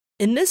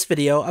In this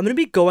video, I'm going to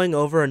be going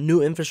over a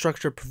new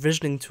infrastructure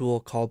provisioning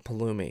tool called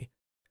Pulumi.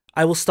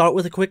 I will start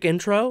with a quick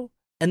intro,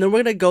 and then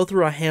we're going to go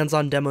through a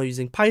hands-on demo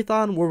using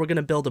Python where we're going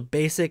to build a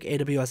basic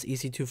AWS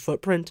EC2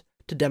 footprint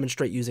to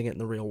demonstrate using it in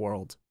the real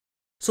world.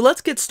 So let's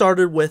get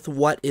started with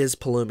what is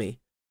Pulumi.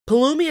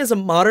 Pulumi is a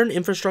modern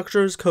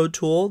infrastructure as code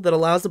tool that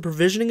allows the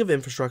provisioning of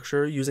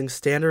infrastructure using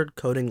standard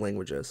coding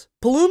languages.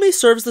 Pulumi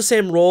serves the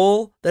same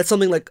role that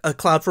something like a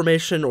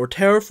CloudFormation or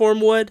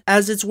Terraform would,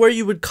 as it's where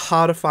you would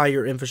codify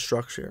your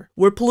infrastructure.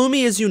 Where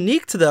Pulumi is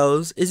unique to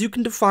those is you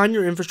can define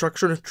your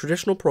infrastructure in a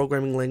traditional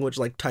programming language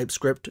like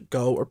TypeScript,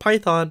 Go, or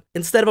Python,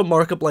 instead of a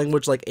markup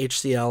language like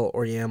HCL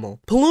or YAML.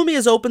 Pulumi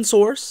is open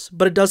source,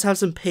 but it does have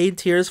some paid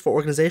tiers for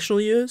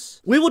organizational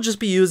use. We will just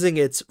be using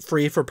its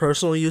free for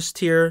personal use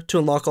tier to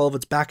unlock all of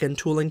its backend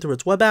tooling through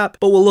its web app,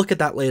 but we'll look at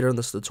that later in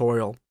this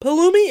tutorial.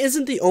 Pulumi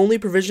isn't the only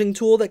provisioning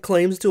tool that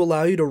claims to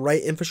allow you to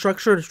write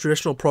infrastructure in a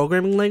traditional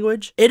programming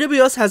language.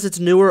 AWS has its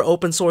newer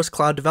open source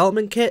cloud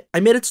development kit. I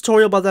made a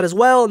tutorial about that as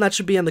well, and that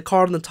should be on the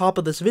card on the top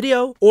of this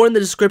video, or in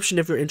the description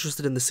if you're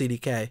interested in the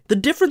CDK. The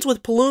difference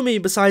with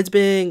Pulumi, besides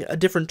being a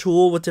different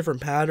tool with different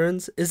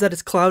patterns, is that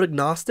it's cloud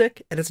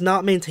agnostic, and it's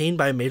not maintained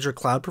by a major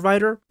cloud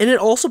provider, and it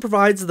also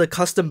provides the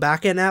custom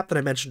backend app that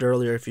I mentioned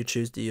earlier if you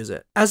choose to use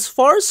it. As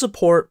far as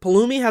support,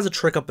 Pulumi has a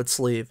trick up its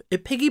sleeve.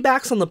 It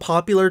piggybacks on the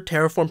popular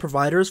Terraform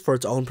providers for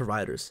its own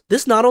providers.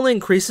 This not only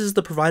increases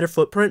the provider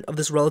footprint of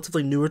this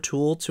relatively newer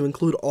tool to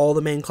include all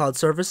the main cloud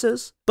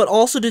services, but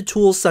also did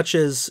tools such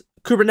as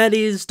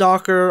Kubernetes,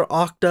 Docker,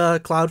 Okta,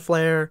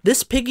 Cloudflare.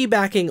 This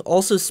piggybacking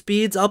also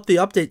speeds up the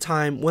update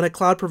time when a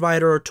cloud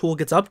provider or tool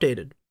gets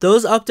updated.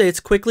 Those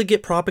updates quickly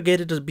get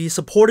propagated to be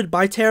supported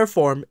by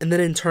Terraform and then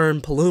in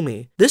turn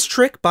Pulumi. This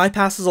trick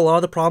bypasses a lot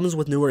of the problems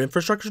with newer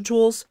infrastructure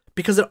tools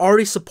because it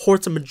already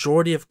supports a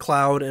majority of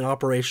cloud and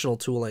operational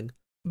tooling.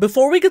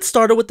 Before we get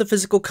started with the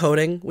physical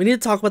coding, we need to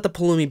talk about the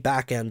Pulumi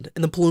backend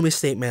and the Pulumi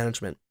state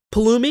management.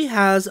 Pulumi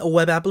has a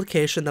web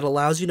application that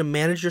allows you to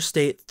manage your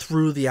state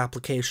through the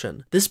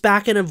application. This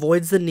backend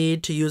avoids the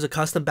need to use a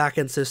custom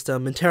backend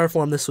system. In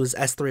Terraform, this was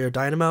S3 or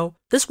Dynamo.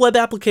 This web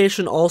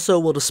application also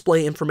will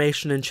display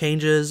information and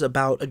changes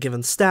about a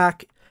given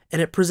stack,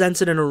 and it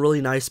presents it in a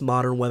really nice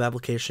modern web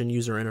application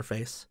user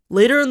interface.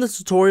 Later in the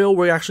tutorial,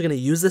 we're actually going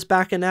to use this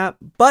backend app,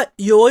 but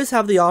you always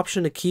have the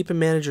option to keep and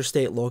manage your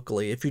state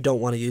locally if you don't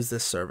want to use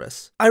this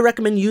service. I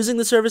recommend using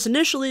the service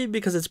initially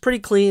because it's pretty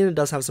clean and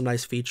does have some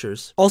nice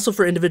features. Also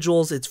for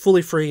individuals, it's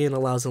fully free and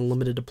allows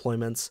unlimited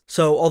deployments.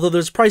 So although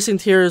there's pricing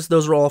tiers,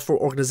 those are all for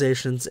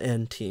organizations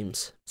and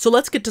teams. So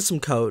let's get to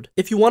some code.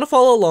 If you want to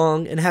follow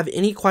along and have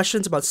any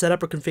questions about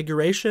setup or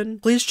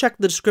configuration, please check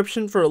the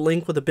description for a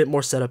link with a bit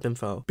more setup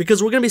info,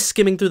 because we're going to be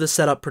skimming through the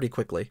setup pretty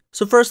quickly.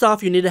 So first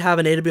off, you need to have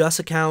an AWS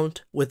account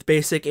with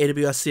basic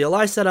AWS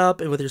CLI setup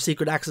and with your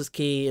secret access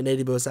key and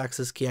AWS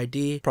access key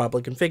ID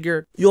properly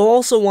configured. You'll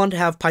also want to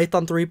have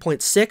Python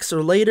 3.6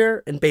 or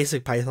later and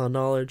basic Python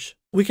knowledge.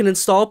 We can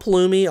install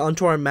Pulumi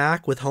onto our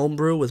Mac with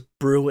Homebrew with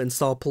brew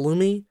install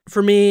Pulumi.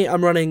 For me,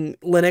 I'm running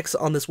Linux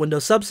on this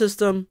Windows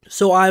subsystem,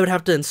 so I would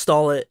have to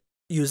install it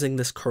using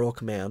this curl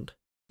command.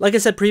 Like I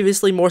said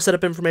previously, more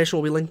setup information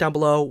will be linked down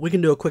below. We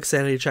can do a quick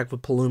sanity check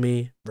with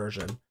Pulumi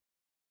version.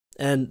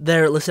 And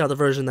there it lists out the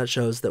version that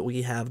shows that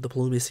we have the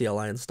Pulumi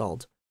CLI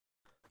installed.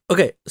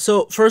 Okay,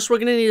 so first we're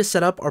going to need to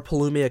set up our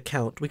Pulumi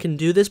account. We can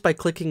do this by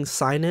clicking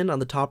sign in on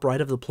the top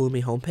right of the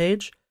Pulumi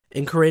homepage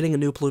and creating a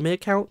new Pulumi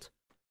account.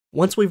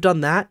 Once we've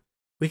done that,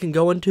 we can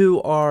go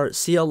into our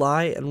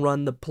CLI and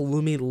run the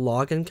Pulumi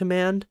login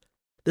command.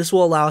 This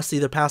will allow us to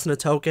either pass in a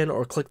token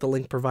or click the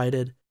link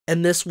provided,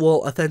 and this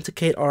will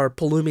authenticate our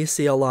Pulumi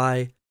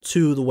CLI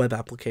to the web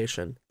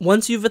application.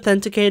 Once you've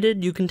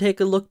authenticated, you can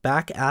take a look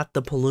back at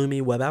the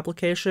Pulumi web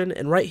application,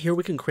 and right here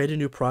we can create a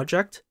new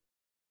project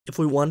if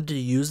we wanted to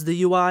use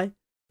the UI,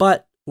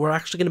 but we're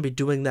actually going to be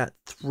doing that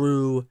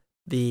through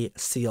the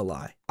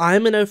CLI.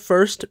 I'm going to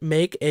first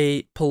make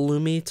a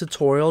Pulumi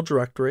tutorial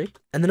directory,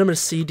 and then I'm going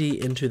to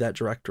CD into that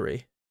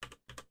directory.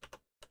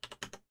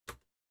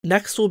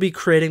 Next, we'll be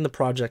creating the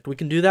project. We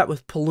can do that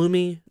with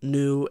Pulumi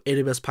new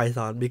AWS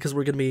Python because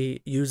we're going to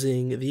be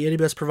using the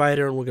AWS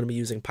provider and we're going to be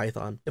using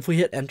Python. If we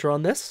hit enter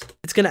on this,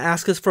 it's going to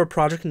ask us for a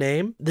project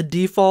name. The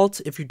default,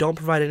 if you don't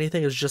provide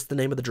anything, is just the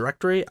name of the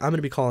directory. I'm going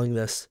to be calling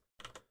this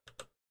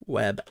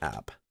web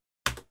app.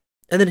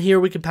 And then here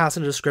we can pass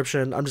in a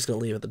description. I'm just going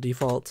to leave it the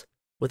default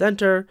with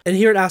enter. And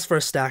here it asks for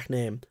a stack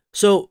name.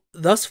 So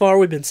thus far,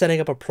 we've been setting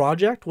up a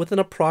project. Within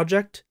a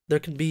project, there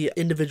can be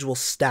individual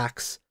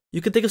stacks.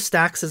 You can think of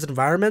stacks as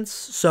environments.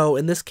 So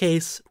in this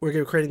case,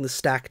 we're creating the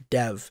stack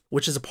dev,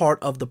 which is a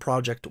part of the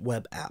project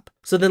web app.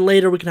 So then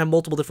later we can have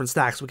multiple different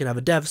stacks. We can have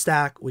a dev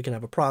stack, we can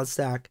have a prod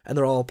stack, and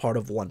they're all part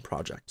of one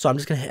project. So I'm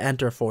just going to hit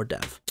enter for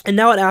dev. And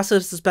now it asks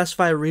us to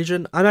specify a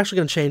region. I'm actually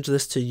going to change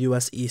this to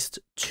US East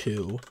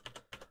 2.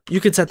 You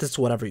can set this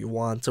to whatever you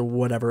want or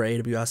whatever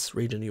AWS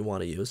region you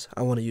want to use.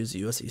 I want to use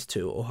US East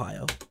 2,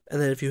 Ohio.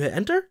 And then if you hit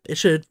enter, it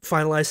should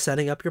finalize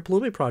setting up your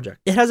Pulumi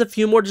project. It has a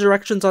few more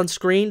directions on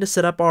screen to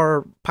set up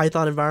our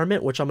Python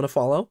environment, which I'm going to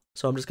follow.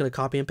 So I'm just going to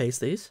copy and paste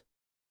these.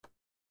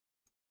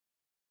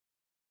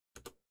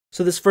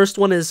 So this first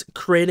one is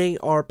creating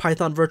our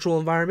Python virtual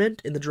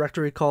environment in the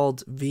directory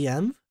called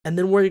VM. And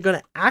then we're going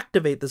to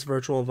activate this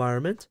virtual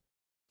environment.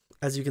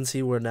 As you can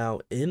see, we're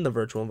now in the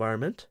virtual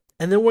environment.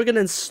 And then we're going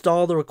to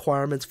install the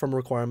requirements from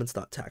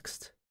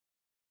requirements.txt.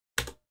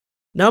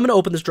 Now I'm going to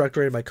open this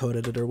directory in my code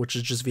editor, which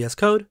is just VS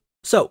Code.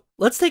 So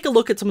let's take a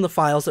look at some of the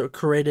files that were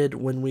created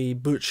when we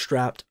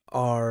bootstrapped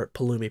our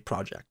Pulumi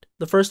project.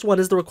 The first one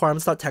is the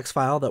requirements.txt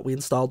file that we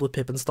installed with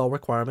pip install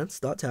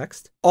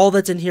requirements.txt. All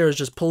that's in here is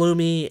just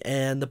Pulumi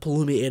and the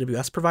Pulumi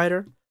AWS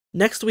provider.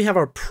 Next, we have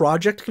our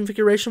project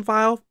configuration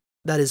file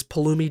that is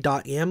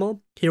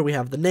pulumi.yaml. Here we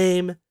have the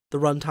name, the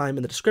runtime,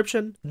 and the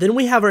description. Then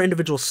we have our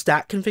individual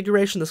stack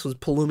configuration. This was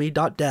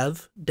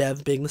pulumi.dev,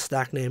 dev being the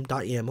stack name,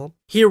 .yaml.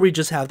 Here we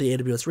just have the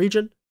AWS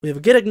region. We have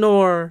a git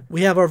ignore,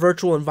 we have our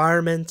virtual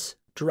environment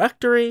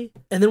directory,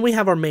 and then we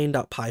have our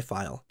main.py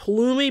file.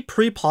 Pulumi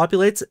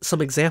pre-populates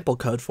some example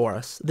code for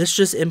us. This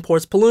just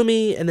imports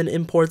Pulumi and then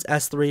imports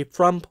S3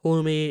 from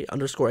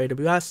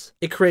Pulumi_AWS.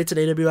 It creates an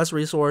AWS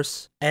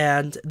resource,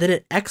 and then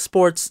it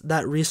exports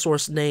that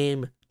resource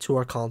name to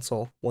our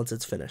console once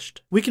it's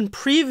finished. We can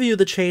preview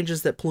the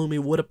changes that Pulumi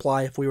would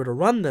apply if we were to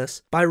run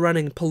this by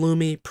running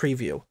Pulumi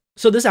preview.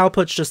 So this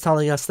output's just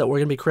telling us that we're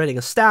going to be creating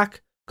a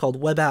stack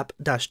called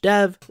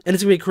webapp-dev, and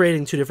it's going to be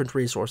creating two different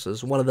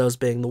resources, one of those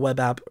being the web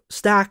app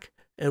stack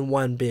and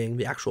one being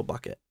the actual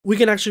bucket. We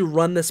can actually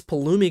run this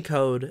Pulumi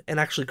code and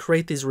actually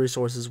create these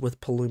resources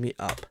with Pulumi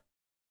up.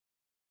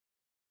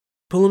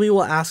 Pulumi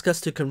will ask us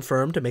to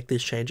confirm to make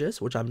these changes,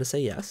 which I'm going to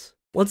say yes.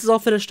 Once it's all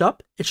finished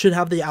up, it should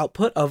have the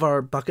output of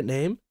our bucket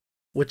name,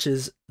 which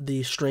is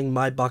the string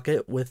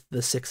myBucket with the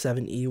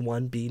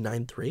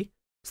 67E1B93.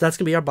 So that's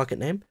going to be our bucket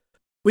name.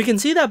 We can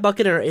see that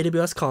bucket in our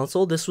AWS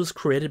console. This was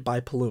created by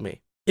Pulumi.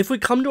 If we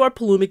come to our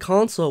Pulumi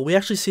console, we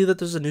actually see that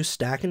there's a new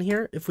stack in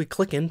here. If we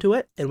click into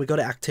it and we go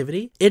to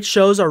activity, it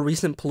shows our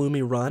recent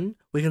Pulumi run.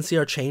 We can see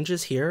our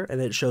changes here,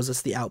 and it shows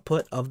us the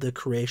output of the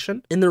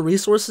creation. In the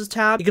resources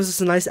tab, it gives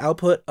us a nice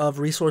output of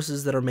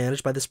resources that are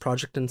managed by this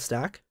project and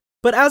stack.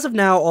 But as of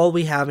now, all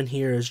we have in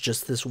here is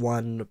just this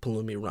one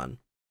Pulumi run.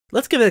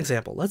 Let's give an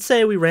example. Let's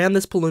say we ran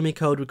this Pulumi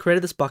code, we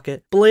created this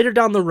bucket, but later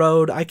down the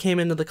road, I came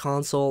into the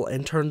console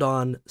and turned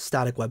on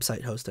static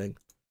website hosting.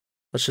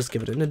 Let's just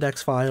give it an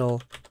index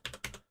file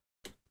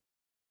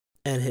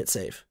and hit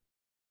save.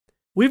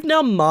 We've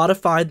now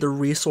modified the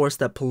resource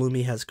that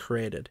Pulumi has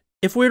created.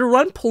 If we were to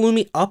run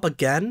Pulumi up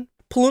again,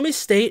 Pulumi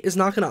state is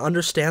not going to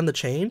understand the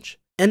change,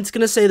 and it's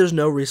going to say there's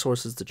no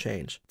resources to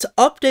change. To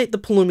update the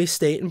Pulumi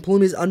state and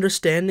Pulumi's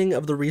understanding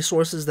of the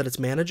resources that it's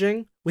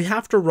managing, we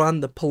have to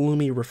run the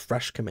Pulumi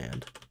refresh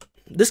command.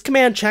 This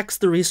command checks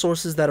the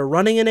resources that are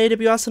running in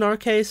AWS in our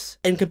case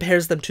and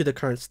compares them to the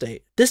current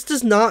state. This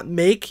does not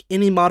make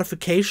any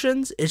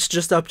modifications, it's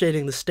just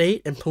updating the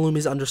state and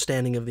Pulumi's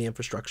understanding of the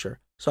infrastructure.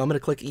 So I'm going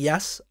to click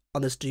yes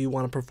on this, do you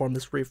want to perform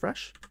this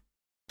refresh?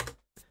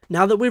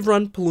 Now that we've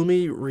run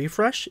Pulumi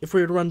refresh, if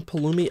we were to run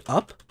Pulumi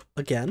up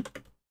again,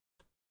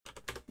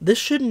 this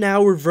should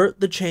now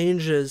revert the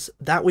changes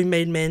that we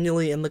made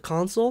manually in the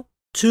console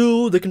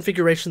to the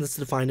configuration that's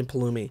defined in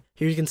Pulumi.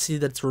 Here you can see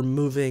that it's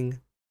removing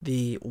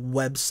the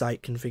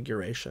website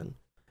configuration.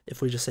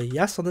 If we just say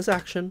yes on this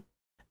action,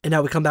 and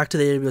now we come back to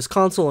the AWS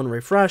console and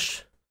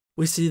refresh,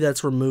 we see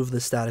that's removed the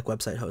static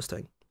website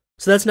hosting.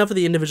 So that's enough of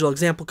the individual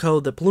example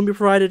code that Pulumi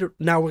provided.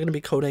 Now we're going to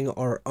be coding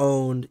our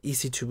own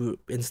EC2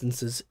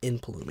 instances in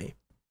Pulumi.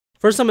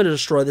 First, I'm going to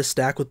destroy this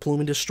stack with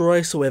Pulumi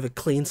destroy so we have a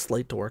clean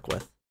slate to work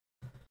with.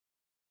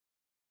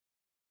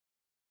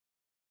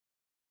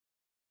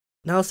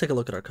 Now let's take a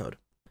look at our code.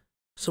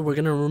 So we're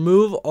going to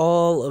remove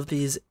all of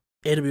these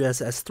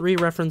AWS S3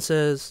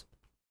 references,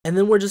 and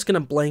then we're just going to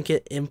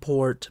blanket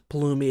import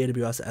Pulumi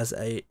AWS as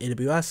a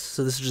AWS.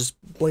 So this is just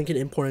blanket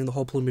importing the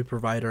whole Pulumi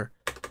provider.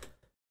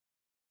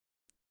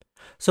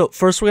 So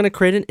first we're going to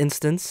create an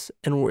instance,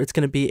 and it's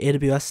going to be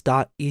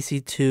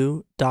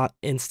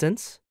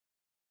aws.ec2.instance.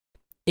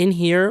 In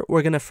here,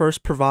 we're going to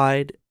first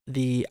provide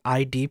the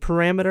ID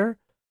parameter.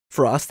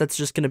 For us, that's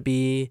just going to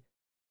be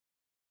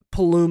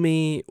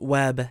Pulumi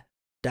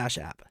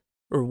web-app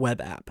or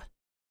web app.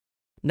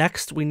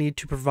 Next, we need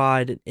to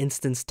provide an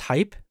instance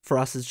type. For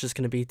us, it's just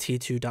going to be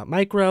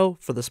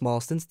t2.micro for the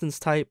smallest instance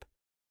type.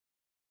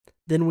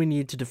 Then we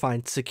need to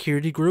define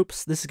security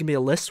groups. This is going to be a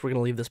list. We're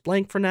going to leave this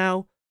blank for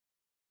now.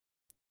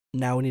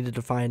 Now we need to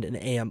define an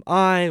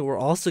AMI. We're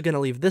also going to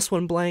leave this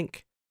one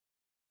blank.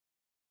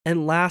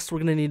 And last, we're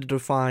going to need to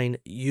define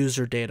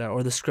user data,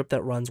 or the script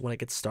that runs when it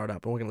gets started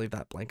up, and we're going to leave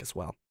that blank as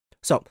well.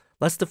 So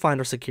let's define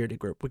our security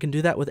group. We can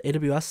do that with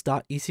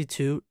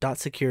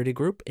aws.ec2.security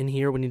group. In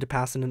here, we need to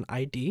pass in an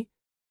ID,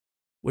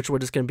 which we're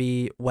just going to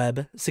be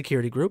web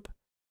security group.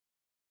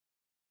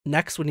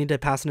 Next, we need to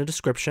pass in a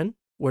description.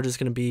 We're just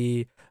going to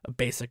be a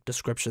basic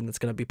description that's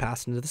going to be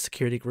passed into the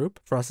security group.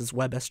 For us, it's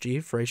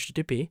WebSG for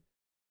HTTP.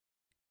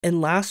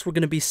 And last, we're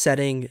going to be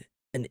setting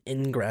an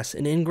ingress.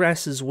 An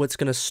ingress is what's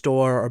going to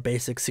store our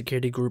basic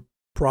security group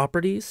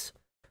properties.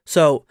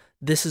 So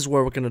this is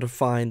where we're going to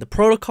define the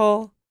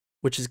protocol,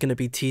 which is going to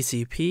be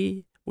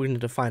TCP. We're going to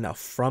define a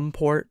from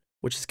port,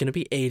 which is going to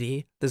be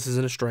 80. This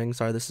isn't a string,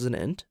 sorry, this is an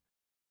int.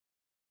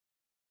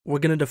 We're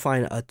going to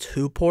define a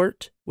to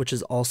port, which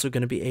is also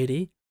going to be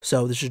 80.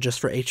 So this is just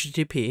for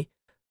HTTP,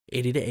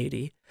 80 to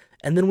 80.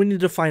 And then we need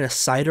to define a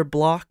CIDR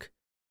block.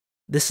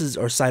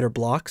 Or CIDR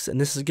blocks, and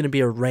this is going to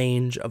be a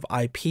range of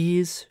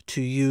IPs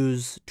to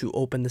use to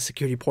open the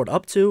security port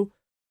up to.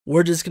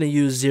 We're just going to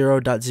use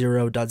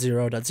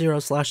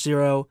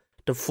 0.0.0.0/0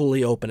 to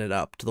fully open it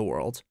up to the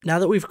world. Now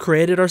that we've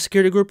created our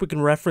security group, we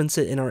can reference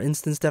it in our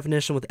instance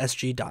definition with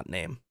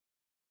sg.name.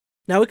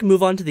 Now we can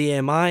move on to the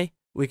AMI.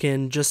 We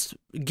can just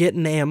get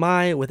an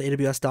AMI with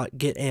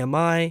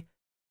aws.getAMI.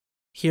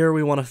 Here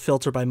we want to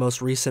filter by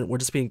most recent. We're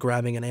just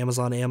grabbing an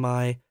Amazon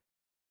AMI.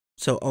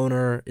 So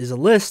owner is a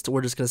list.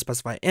 We're just going to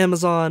specify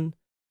Amazon.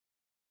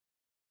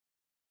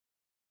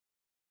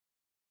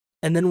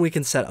 And then we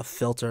can set a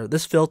filter.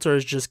 This filter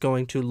is just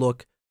going to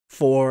look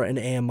for an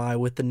AMI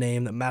with the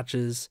name that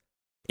matches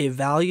a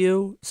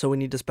value. So we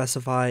need to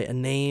specify a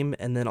name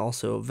and then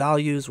also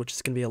values, which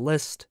is going to be a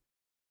list.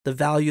 The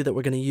value that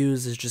we're going to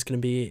use is just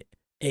going to be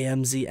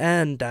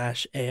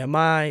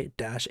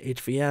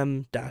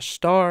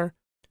amzn-ami-hvm-star.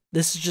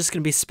 This is just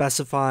going to be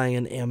specifying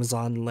an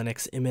Amazon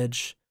Linux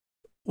image.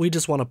 We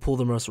just want to pull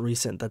the most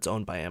recent that's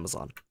owned by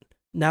Amazon.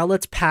 Now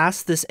let's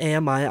pass this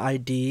AMI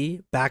ID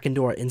back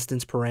into our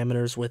instance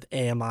parameters with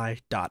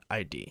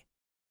ami.id.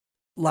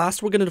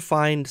 Last, we're going to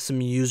define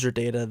some user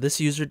data. This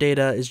user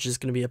data is just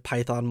going to be a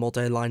Python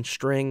multi-line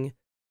string.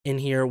 In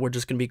here, we're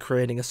just going to be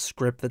creating a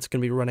script that's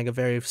going to be running a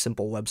very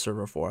simple web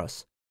server for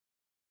us.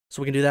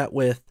 So we can do that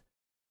with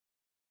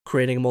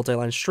creating a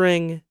multi-line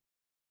string,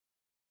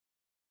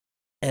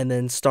 and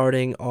then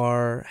starting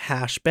our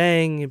hash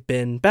bang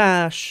bin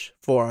bash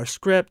for our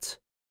script.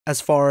 As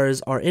far as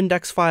our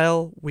index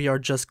file, we are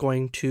just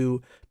going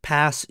to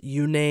pass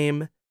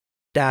uname-n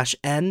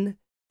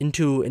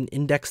into an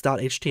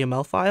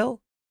index.html file.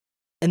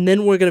 And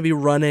then we're going to be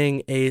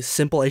running a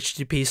simple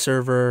HTTP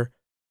server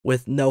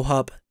with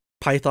nohup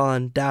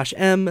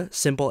python-m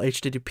simple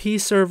HTTP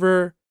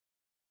server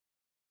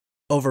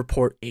over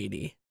port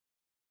 80.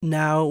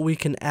 Now we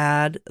can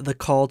add the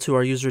call to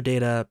our user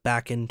data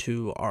back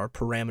into our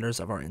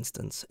parameters of our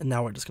instance. And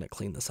now we're just going to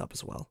clean this up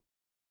as well.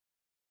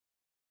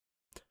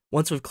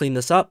 Once we've cleaned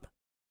this up,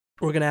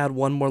 we're going to add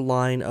one more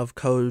line of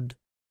code.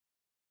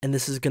 And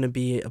this is going to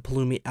be a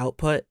Pulumi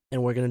output.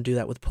 And we're going to do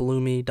that with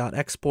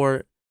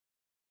pulumi.export.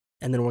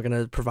 And then we're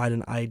going to provide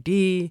an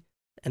ID.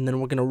 And then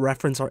we're going to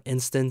reference our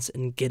instance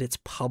and get its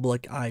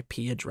public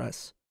IP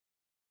address.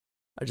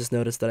 I just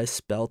noticed that I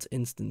spelt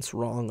instance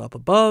wrong up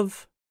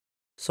above.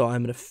 So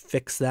I'm going to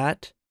fix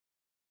that.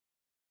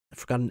 I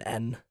forgot an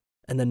N.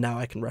 And then now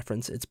I can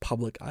reference its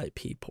public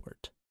IP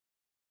port.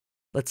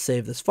 Let's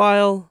save this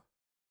file.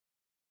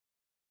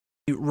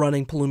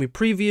 Running Pulumi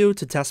preview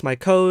to test my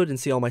code and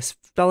see all my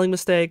spelling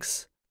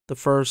mistakes. The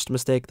first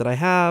mistake that I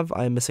have,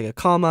 I'm missing a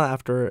comma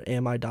after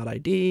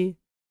ami.id.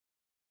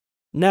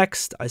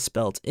 Next, I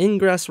spelled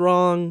ingress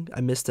wrong.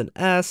 I missed an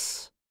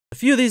S. A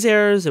few of these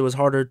errors, it was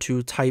harder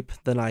to type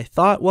than I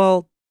thought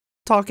while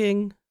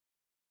talking.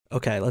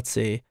 Okay, let's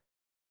see.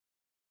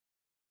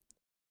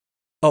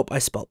 Oh, I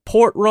spelled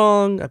port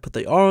wrong. I put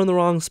the R in the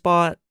wrong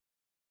spot.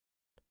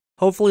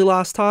 Hopefully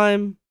last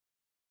time.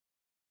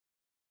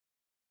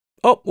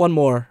 Oh, one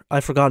more. I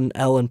forgot an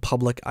L in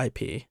public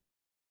IP.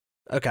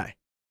 Okay,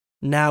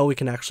 now we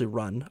can actually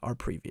run our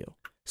preview.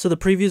 So the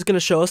preview is going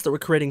to show us that we're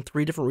creating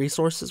 3 different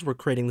resources. We're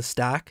creating the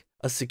stack,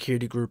 a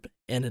security group,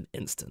 and an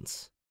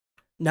instance.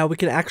 Now we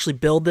can actually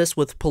build this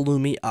with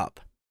Pulumi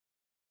up.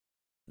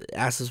 It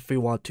asks us if we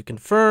want to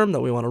confirm that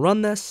we want to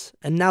run this.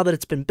 And now that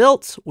it's been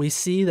built, we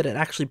see that it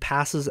actually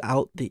passes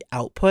out the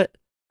output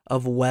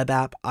of web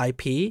app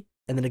IP,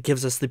 and then it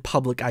gives us the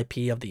public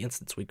IP of the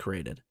instance we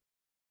created.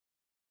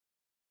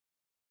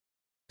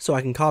 So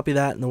I can copy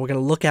that, and then we're going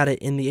to look at it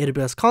in the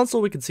AWS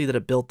console. We can see that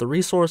it built the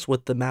resource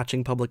with the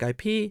matching public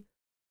IP.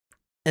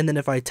 And then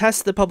if I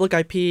test the public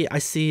IP, I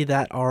see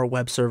that our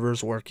web server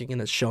is working and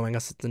it's showing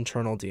us its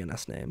internal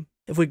DNS name.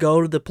 If we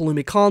go to the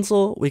Pulumi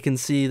console, we can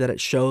see that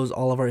it shows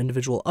all of our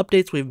individual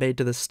updates we've made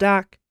to the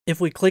stack. If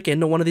we click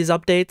into one of these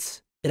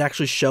updates, it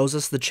actually shows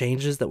us the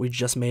changes that we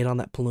just made on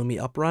that Pulumi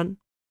uprun.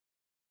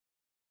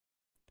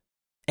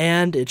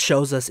 And it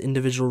shows us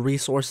individual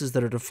resources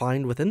that are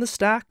defined within the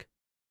stack,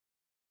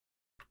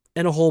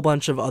 and a whole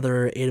bunch of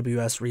other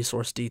AWS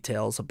resource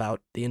details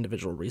about the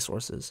individual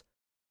resources.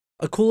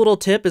 A cool little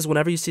tip is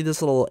whenever you see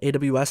this little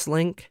AWS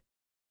link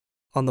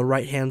on the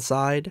right-hand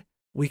side,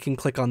 we can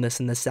click on this,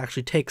 and this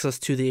actually takes us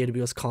to the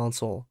AWS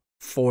console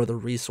for the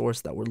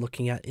resource that we're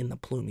looking at in the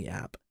Pulumi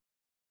app.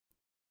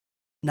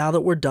 Now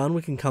that we're done,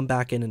 we can come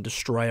back in and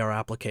destroy our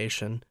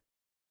application.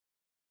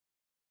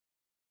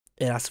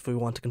 It asks if we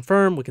want to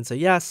confirm, we can say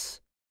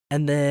yes.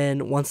 And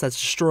then once that's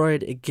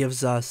destroyed, it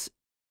gives us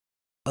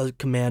a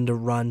command to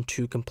run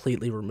to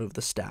completely remove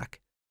the stack.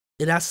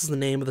 It asks us the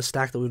name of the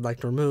stack that we'd like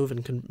to remove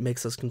and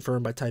makes us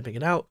confirm by typing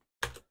it out.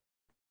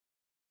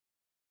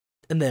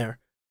 And there.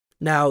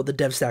 Now the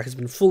dev stack has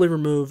been fully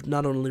removed,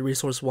 not only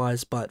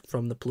resource-wise, but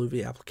from the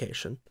Pulumi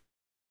application.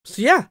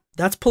 So yeah,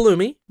 that's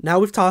Pulumi. Now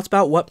we've talked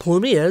about what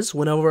Pulumi is,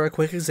 went over a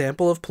quick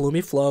example of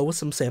Pulumi Flow with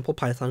some sample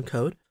Python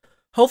code.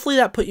 Hopefully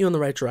that put you in the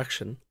right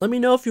direction. Let me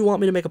know if you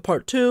want me to make a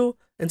part 2,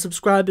 and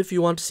subscribe if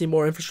you want to see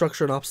more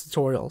infrastructure and ops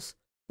tutorials.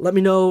 Let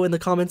me know in the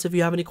comments if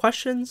you have any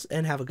questions,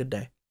 and have a good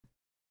day.